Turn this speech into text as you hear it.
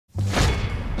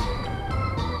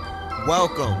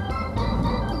Welcome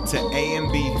to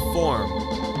AMB Forum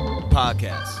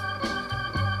Podcast.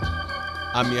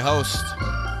 I'm your host.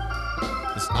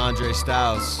 It's Andre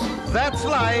Styles. That's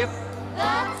life.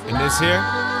 And this here,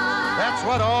 That's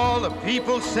what all the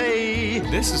people say.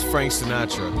 this is Frank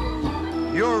Sinatra.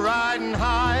 You're riding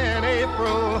high in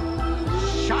April,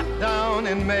 shot down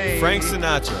in May. Frank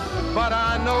Sinatra. But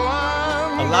I know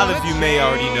I'm A lot of gonna you may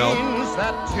already know change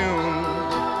that tune.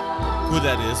 who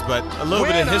that is, but a little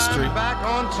bit of When history. I'm back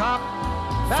on top,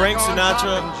 back Frank on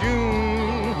Sinatra top in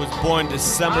June. Was born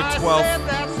December I 12th, said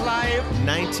that's life.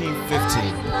 1915.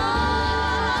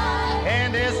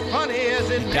 And as funny as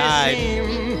it may Died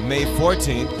seem, May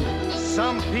 14th,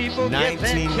 some people get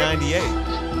their 1998,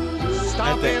 kicks at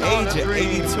stomping the on age a of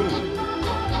dream. 82.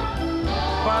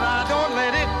 But I don't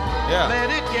let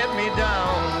Yeah. it get me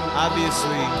down.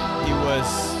 Obviously, he was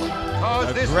 'Cause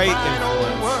a this great fine old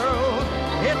influence. world,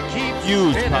 it keeps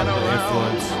Huge spinning popular around.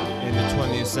 influence in the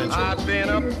 20th century. I've been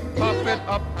a puppet,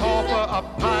 a pauper, a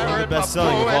One pirate, of the best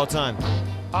selling a of poet, all time.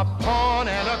 a pawn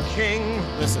and a king.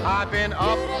 Listen. I've been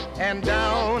up and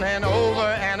down and over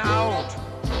and out.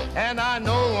 And I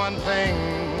know one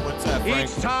thing. What's that, Frank?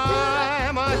 Each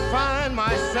time I find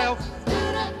myself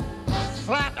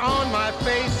flat on my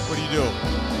face, What do you do?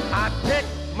 I pick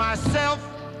myself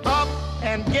up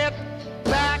and get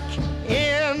back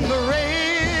in the race.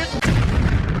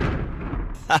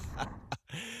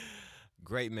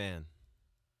 Great man.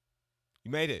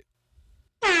 You made it.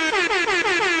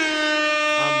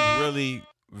 I'm really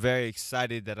very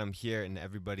excited that I'm here and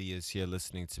everybody is here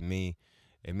listening to me.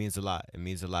 It means a lot. It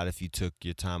means a lot if you took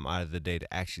your time out of the day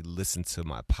to actually listen to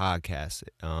my podcast.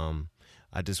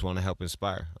 I just want to help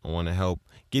inspire. I want to help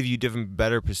give you different,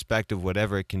 better perspective,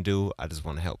 whatever it can do. I just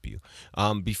want to help you.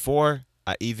 Before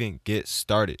I even get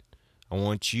started, I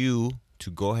want you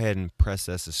to go ahead and press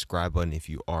that subscribe button if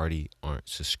you already aren't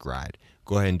subscribed.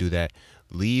 Go ahead and do that.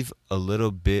 Leave a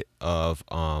little bit of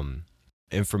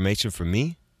information for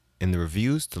me in the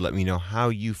reviews to let me know how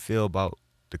you feel about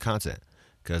the content,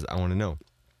 because I want to know.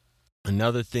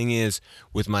 Another thing is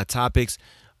with my topics,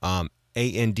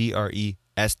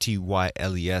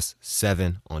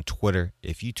 AndreStyles7 on Twitter.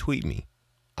 If you tweet me,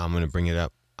 I'm going to bring it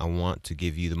up. I want to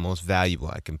give you the most valuable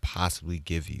I can possibly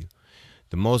give you.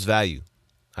 The most value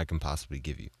I can possibly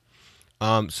give you.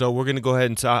 So we're going to go ahead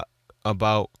and talk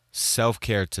about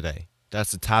self-care today.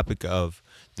 That's the topic of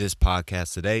this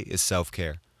podcast today, is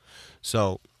self-care.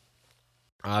 So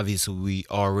obviously, we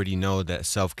already know that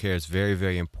self-care is very,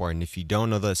 very important. If you don't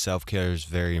know that self-care is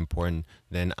very important,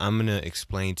 then I'm going to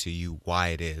explain to you why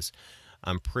it is.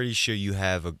 I'm pretty sure you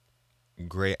have a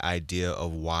great idea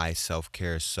of why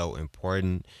self-care is so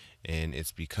important, and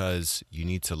it's because you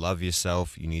need to love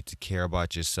yourself. You need to care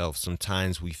about yourself.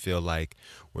 Sometimes we feel like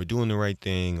we're doing the right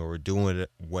thing or we're doing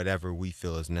whatever we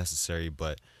feel is necessary,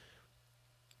 but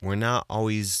we're not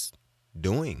always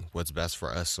doing what's best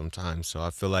for us sometimes. So I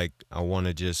feel like I want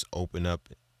to just open up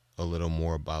a little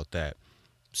more about that.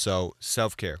 So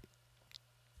self-care,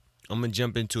 I'm going to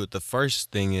jump into it. The first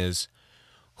thing is,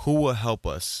 who will help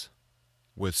us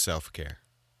with self-care?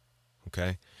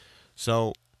 Okay.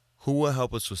 So who will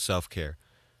help us with self-care?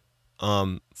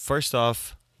 First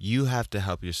off, you have to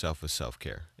help yourself with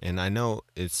self-care. And I know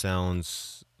it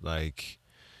sounds like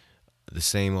the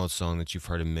same old song that you've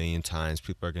heard a million times.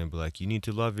 People are going to be like, you need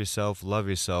to love yourself,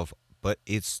 but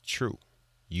it's true.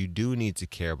 You do need to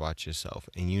care about yourself,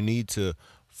 and you need to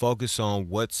focus on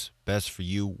what's best for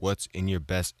you, what's in your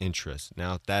best interest.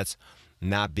 Now, if that's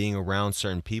not being around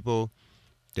certain people,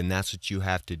 then that's what you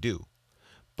have to do.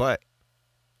 But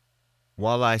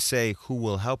while I say who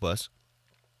will help us,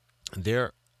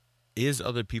 there is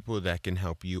other people that can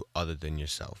help you other than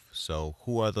yourself. So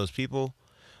who are those people?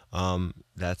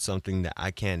 That's something that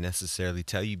I can't necessarily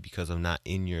tell you because I'm not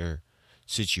in your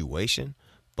situation.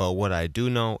 But what I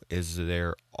do know is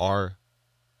there are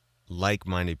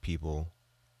like-minded people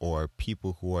or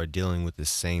people who are dealing with the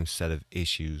same set of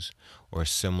issues or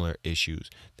similar issues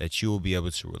that you will be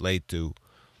able to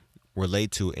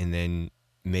relate to, and then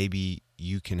maybe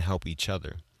you can help each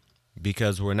other.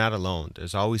 Because we're not alone.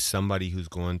 There's always somebody who's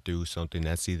going through something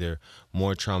that's either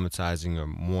more traumatizing or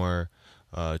more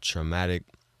traumatic,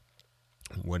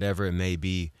 whatever it may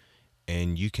be,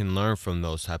 and you can learn from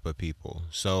those type of people.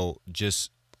 So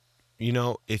just,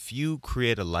 if you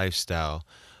create a lifestyle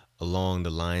along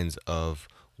the lines of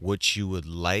what you would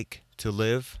like to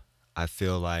live, I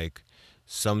feel like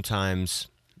sometimes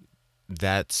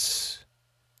that's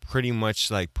pretty much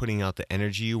like putting out the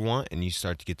energy you want, and you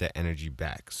start to get that energy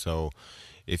back. So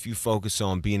if you focus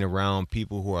on being around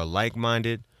people who are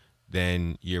like-minded,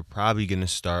 then you're probably going to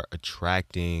start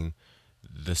attracting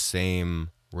the same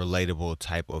relatable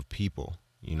type of people.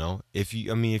 You know, if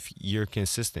you're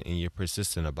consistent and you're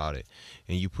persistent about it,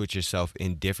 and you put yourself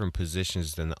in different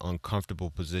positions than the uncomfortable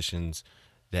positions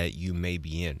that you may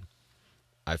be in,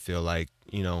 I feel like,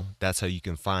 that's how you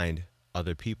can find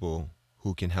other people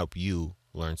who can help you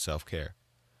learn self care.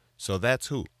 So that's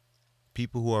who.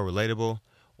 People who are relatable,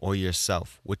 or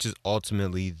yourself, which is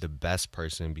ultimately the best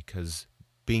person, because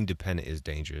being dependent is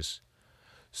dangerous.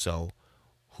 So,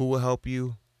 who will help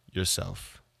you?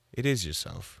 Yourself. It is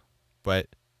yourself. But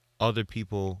other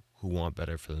people who want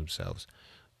better for themselves,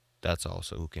 that's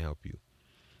also who can help you.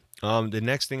 The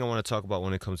next thing I want to talk about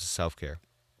when it comes to self care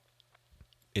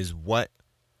is what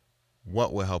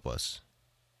will help us.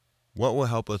 What will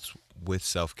help us with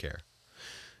self care?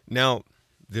 Now,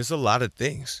 there's a lot of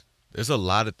things. There's a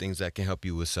lot of things that can help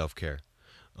you with self care.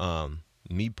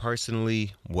 Me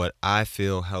personally, what I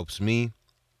feel helps me,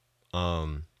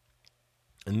 um,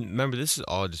 and remember, this is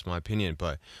all just my opinion,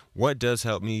 but what does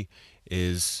help me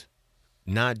is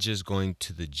not just going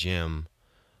to the gym,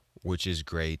 which is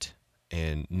great,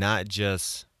 and not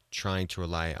just trying to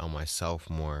rely on myself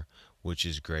more, which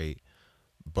is great,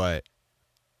 but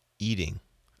eating.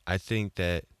 I think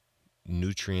that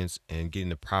nutrients and getting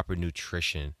the proper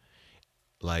nutrition,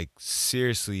 like,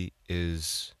 seriously,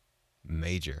 is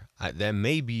major. That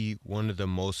may be one of the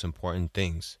most important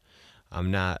things.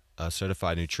 I'm not a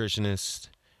certified nutritionist.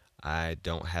 I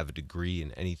don't have a degree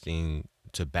in anything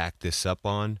to back this up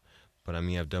on, but I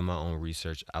mean, I've done my own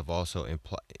research. I've also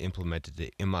implemented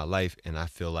it in my life, and I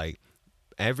feel like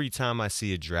every time I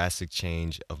see a drastic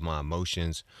change of my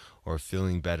emotions or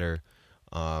feeling better,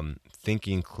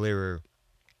 thinking clearer,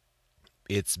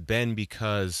 it's been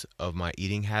because of my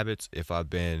eating habits. If I've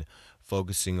been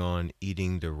focusing on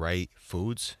eating the right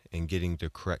foods and getting the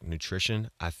correct nutrition,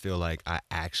 I feel like I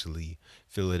actually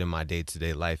feel it in my day to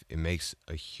day life. It makes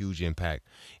a huge impact.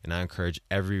 And I encourage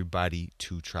everybody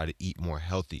to try to eat more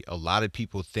healthy. A lot of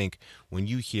people think when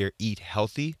you hear eat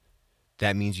healthy,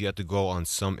 that means you have to go on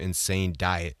some insane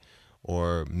diet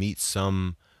or meet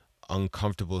some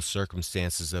uncomfortable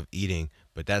circumstances of eating,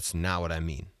 but that's not what I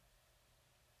mean.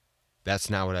 That's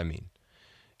not what I mean.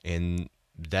 And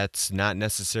that's not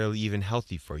necessarily even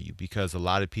healthy for you, because a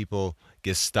lot of people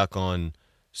get stuck on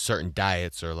certain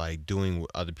diets, or like doing what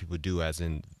other people do, as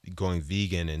in going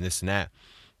vegan and this and that.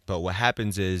 But what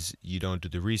happens is you don't do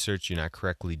the research, you're not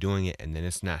correctly doing it, and then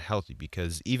it's not healthy,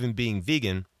 because even being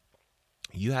vegan,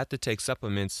 you have to take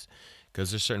supplements because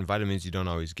there's certain vitamins you don't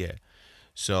always get.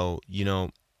 So,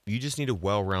 you just need a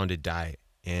well-rounded diet,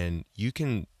 and you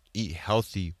can eat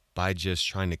healthy by just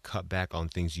trying to cut back on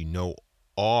things you know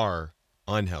are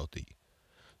unhealthy.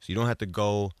 So you don't have to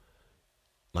go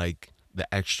like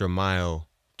the extra mile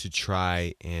to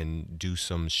try and do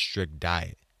some strict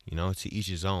diet, to each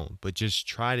his own. But just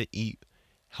try to eat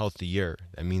healthier.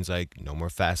 That means like no more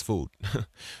fast food.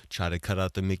 Try to cut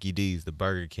out the Mickey D's, the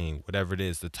Burger King, whatever it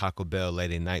is, the Taco Bell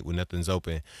late at night when nothing's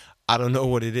open. I don't know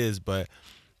what it is, but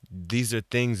these are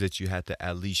things that you have to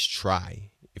at least try.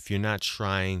 If you're not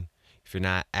trying, if you're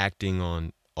not acting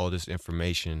on all this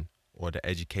information or the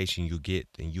education you get,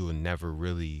 then you will never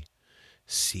really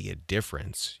see a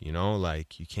difference.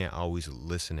 Like, you can't always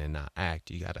listen and not act.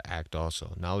 You got to act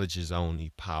also. Knowledge is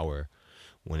only power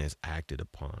when it's acted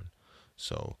upon.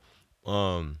 So,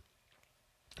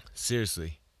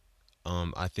 seriously,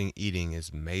 I think eating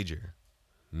is major,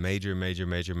 major, major,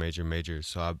 major, major, major.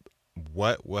 So,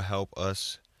 what will help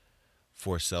us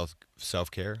for self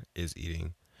care is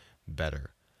eating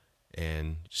better,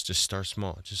 and just start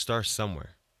small. Just start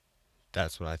somewhere.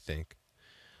 That's what I think.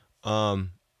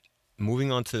 Um,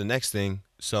 Moving on to the next thing.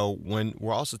 So, when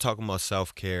we're also talking about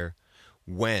self care,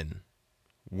 when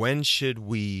when should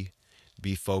we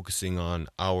be focusing on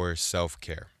our self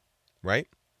care, right?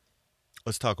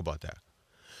 Let's talk about that.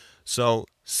 So,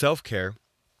 self care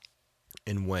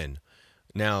and when.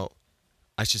 Now,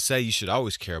 I should say you should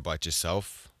always care about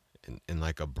yourself in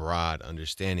like a broad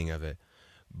understanding of it.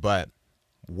 But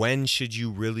when should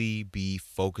you really be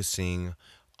focusing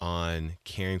on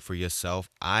caring for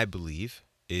yourself? I believe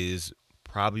is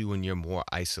probably when you're more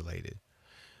isolated.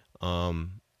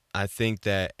 Um, I think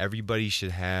that everybody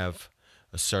should have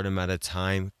a certain amount of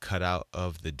time cut out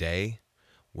of the day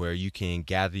where you can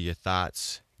gather your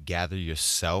thoughts, gather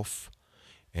yourself,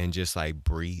 and just like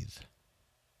breathe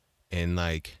and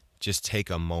like just take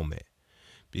a moment.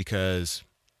 Because,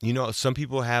 some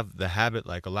people have the habit,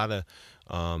 like a lot of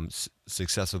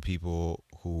successful people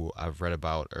who I've read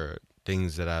about, or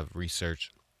things that I've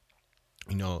researched,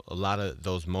 a lot of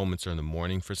those moments are in the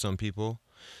morning for some people.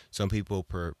 Some people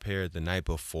prepare the night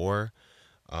before.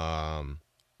 Um,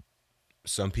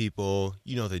 some people,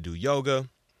 they do yoga.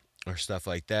 or stuff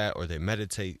like that, or they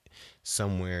meditate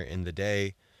somewhere in the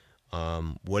day.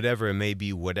 Whatever it may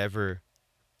be, whatever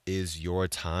is your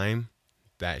time,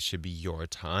 that should be your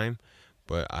time.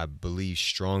 But I believe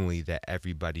strongly that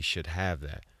everybody should have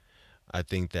that. I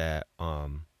think that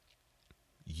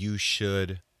you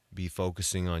should be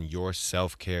focusing on your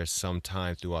self care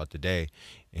sometime throughout the day,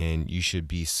 and you should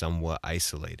be somewhat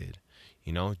isolated.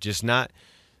 Just not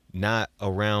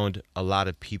around a lot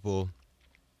of people.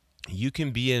 You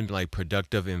can be in like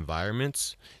productive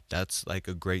environments. That's like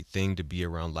a great thing, to be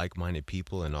around like-minded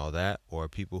people and all that, or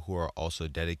people who are also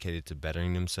dedicated to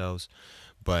bettering themselves.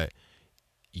 But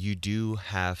you do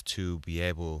have to be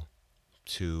able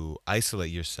to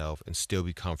isolate yourself and still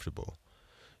be comfortable.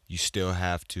 You still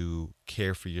have to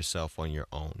care for yourself on your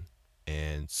own.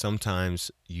 And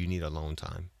sometimes you need alone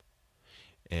time.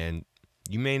 And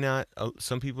you may not,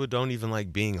 some people don't even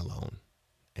like being alone.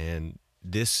 And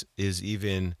this is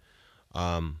even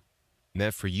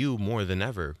meant for you more than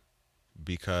ever,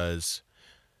 because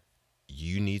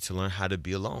you need to learn how to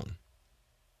be alone.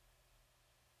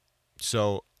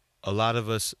 So, a lot of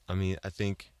us, I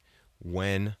think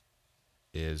when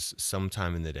is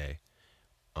sometime in the day,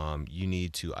 you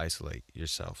need to isolate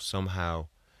yourself somehow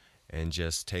and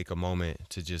just take a moment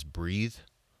to just breathe.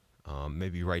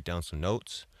 Maybe write down some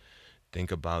notes. Think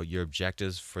about your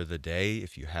objectives for the day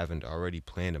if you haven't already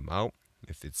planned them out.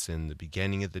 If it's in the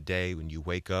beginning of the day when you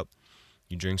wake up,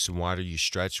 you drink some water, you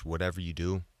stretch, whatever you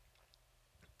do,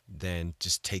 then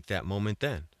just take that moment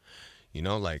then.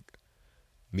 Like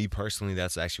me personally,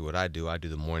 that's actually what I do. I do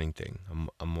the morning thing.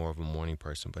 I'm more of a morning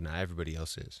person, but not everybody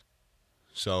else is.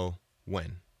 So,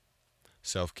 when?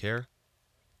 Self care,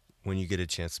 when you get a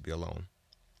chance to be alone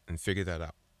and figure that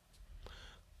out.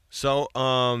 So,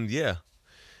 yeah.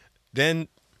 Then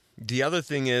the other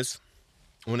thing is,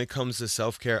 when it comes to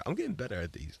self care, I'm getting better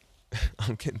at these.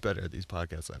 I'm getting better at these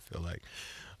podcasts, I feel like.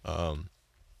 Um,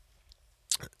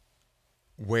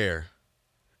 where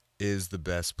is the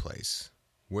best place?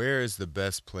 Where is the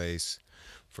best place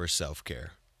for self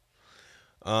care?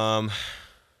 Um,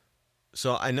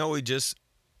 so I know we just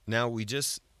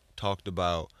talked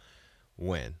about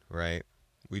when, right?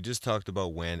 We just talked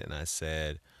about when, and I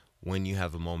said when you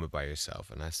have a moment by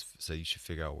yourself, and I said you should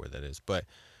figure out where that is. But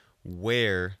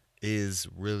where is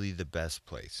really the best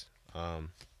place?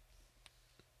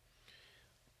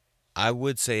 I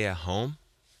would say at home,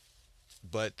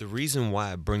 but the reason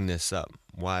why I bring this up,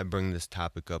 why I bring this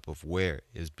topic up of where,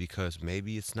 is because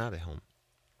maybe it's not at home.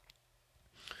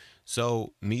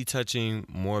 So me touching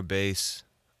base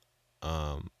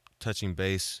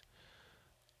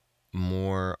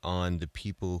more on the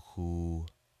people who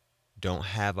don't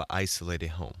have an isolated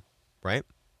home, right?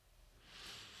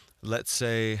 Let's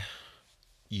say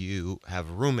you have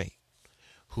a roommate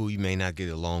who you may not get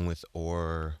along with,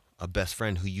 or a best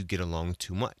friend who you get along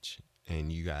too much,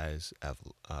 and you guys have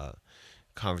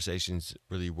conversations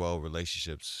really well,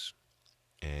 relationships,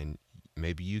 and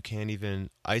maybe you can't even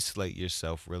isolate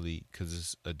yourself really because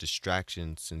it's a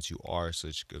distraction since you are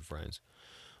such good friends.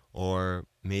 Or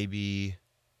maybe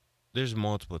there's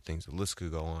multiple things. The list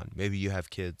could go on. Maybe you have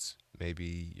kids.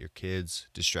 Maybe your kids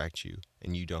distract you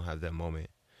and you don't have that moment.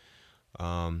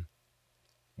 Um,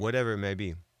 Whatever it may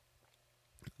be,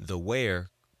 the where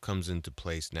comes into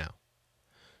place now.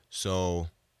 So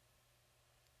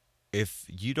if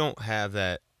you don't have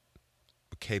that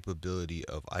capability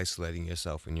of isolating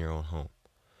yourself in your own home,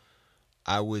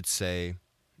 I would say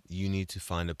you need to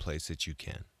find a place that you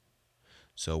can.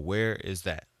 So where is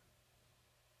that?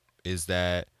 Is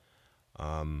that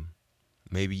um,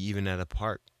 maybe even at a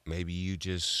park? Maybe you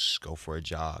just go for a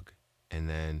jog, and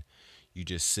then you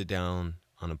just sit down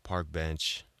on a park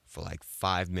bench for like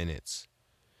 5 minutes,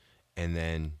 and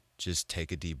then just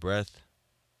take a deep breath,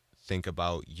 think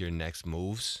about your next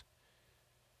moves,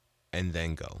 and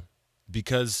then go.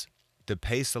 Because the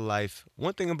pace of life,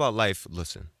 one thing about life,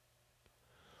 listen,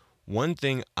 one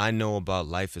thing I know about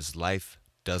life is life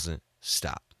doesn't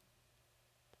stop.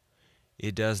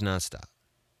 It does not stop.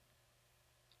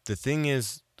 The thing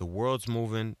is, the world's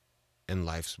moving and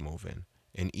life's moving,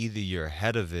 and either you're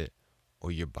ahead of it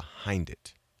or you're behind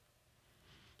it.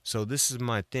 So, this is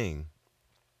my thing.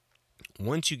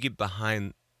 Once you get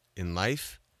behind in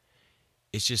life,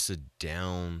 it's just a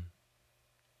downward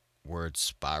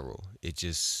spiral.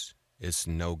 It's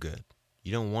no good.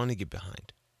 You don't want to get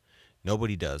behind.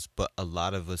 Nobody does, but a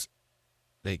lot of us,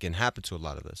 they can happen to a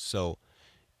lot of us. So,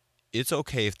 it's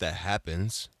okay if that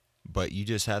happens, but you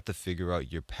just have to figure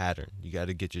out your pattern. You got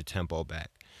to get your tempo back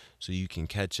so you can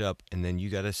catch up, and then you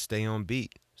got to stay on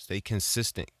beat, stay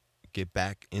consistent, get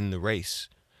back in the race.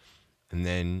 And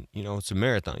then, it's a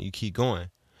marathon. You keep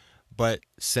going. But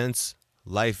since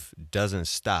life doesn't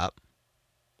stop,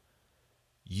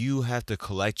 you have to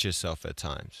collect yourself at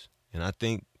times. And I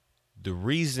think the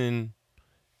reason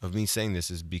of me saying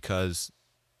this is because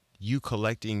you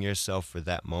collecting yourself for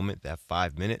that moment, that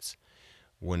 5 minutes,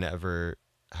 whenever,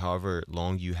 however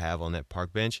long you have on that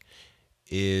park bench,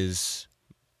 is,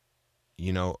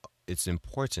 it's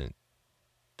important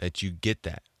that you get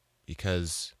that,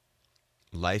 because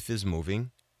life is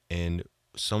moving, and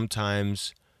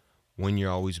sometimes when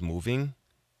you're always moving,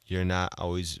 you're not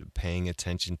always paying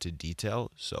attention to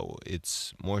detail. So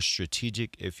it's more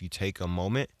strategic if you take a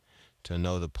moment to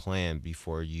know the plan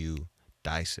before you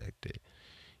dissect it.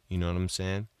 You know what I'm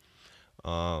saying?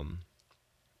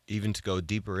 Even to go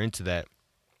deeper into that,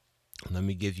 let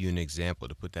me give you an example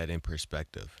to put that in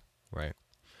perspective, right?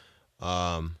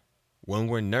 When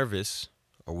we're nervous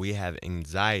or we have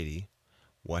anxiety,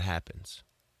 what happens?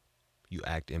 You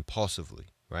act impulsively,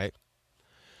 right?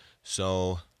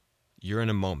 So you're in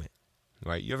a moment,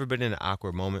 right? You ever been in an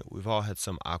awkward moment? We've all had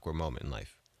some awkward moment in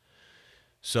life.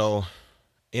 So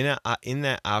in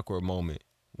that awkward moment,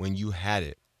 when you had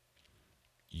it,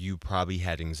 you probably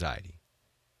had anxiety.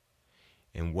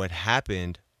 And what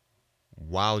happened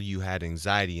while you had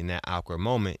anxiety in that awkward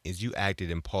moment is you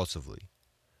acted impulsively.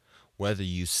 Whether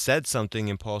you said something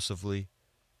impulsively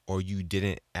or you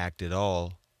didn't act at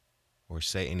all or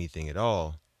say anything at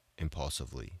all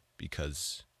impulsively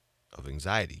because of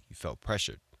anxiety. You felt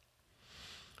pressured.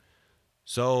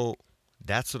 So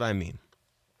that's what I mean.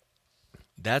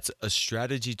 That's a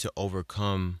strategy to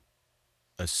overcome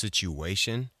a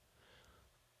situation,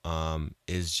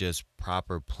 is just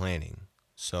proper planning.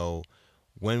 So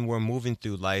when we're moving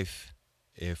through life,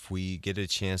 if we get a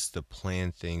chance to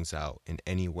plan things out in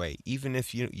any way, even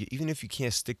if you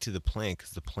can't stick to the plan,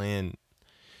 because the plan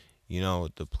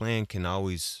can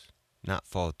always not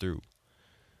fall through,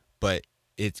 but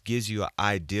it gives you an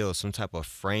ideal, some type of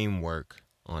framework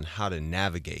on how to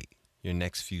navigate your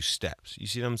next few steps. You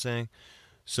see what I'm saying?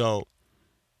 So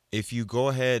if you go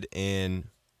ahead and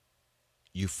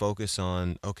you focus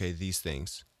on, okay, these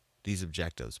things, these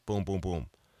objectives, boom, boom, boom,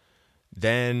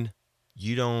 then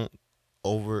you don't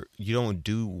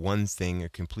do one thing or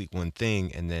complete one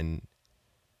thing and then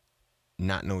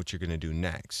not know what you're going to do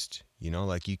next.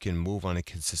 Like you can move on a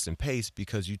consistent pace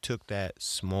because you took that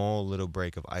small little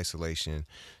break of isolation,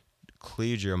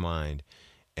 cleared your mind,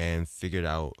 and figured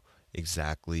out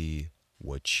exactly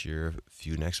what your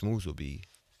few next moves will be,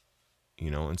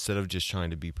 instead of just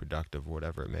trying to be productive or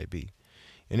whatever it may be.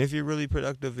 And if you're really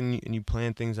productive and you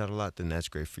plan things out a lot, then that's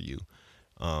great for you.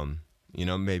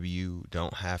 Maybe you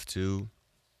don't have to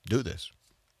do this.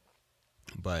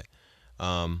 But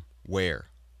where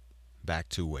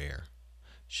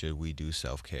should we do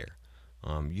self-care?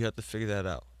 You have to figure that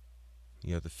out.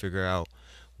 You have to figure out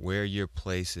where your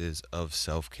place is of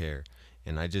self-care.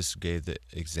 And I just gave the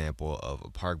example of a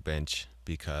park bench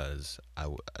because I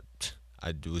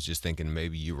was just thinking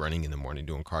maybe you running in the morning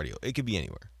doing cardio. It could be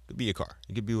anywhere. It could be a car.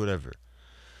 It could be whatever.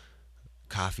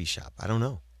 Coffee shop. I don't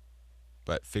know.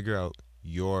 But figure out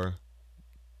your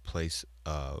place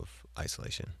of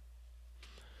isolation.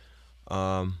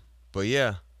 But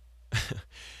yeah.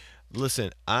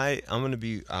 Listen, I'm going to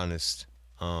be honest.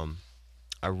 I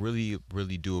really,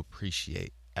 really do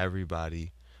appreciate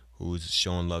everybody who's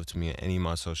showing love to me on any of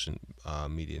my social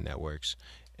media networks.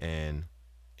 And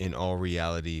in all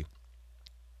reality,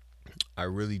 I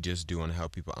really just do want to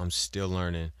help people. I'm still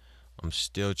learning. I'm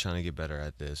still trying to get better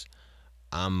at this.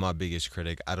 I'm my biggest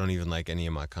critic. I don't even like any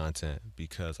of my content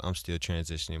because I'm still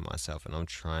transitioning myself and I'm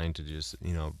trying to just,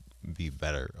 be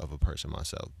better of a person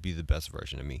myself, be the best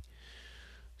version of me.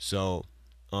 So,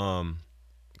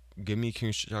 give me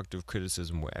constructive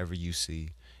criticism wherever you see.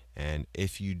 And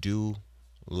if you do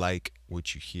like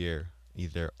what you hear,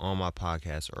 either on my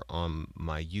podcast or on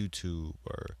my YouTube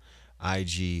or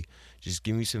IG, just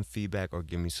give me some feedback or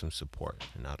give me some support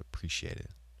and I'd appreciate it.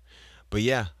 But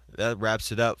yeah, that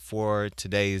wraps it up for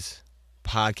today's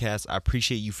podcast. I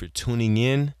appreciate you for tuning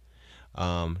in.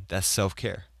 That's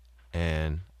self-care.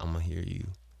 And I'm going to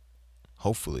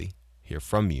hopefully hear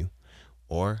from you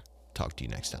or talk to you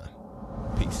next time.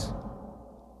 Peace.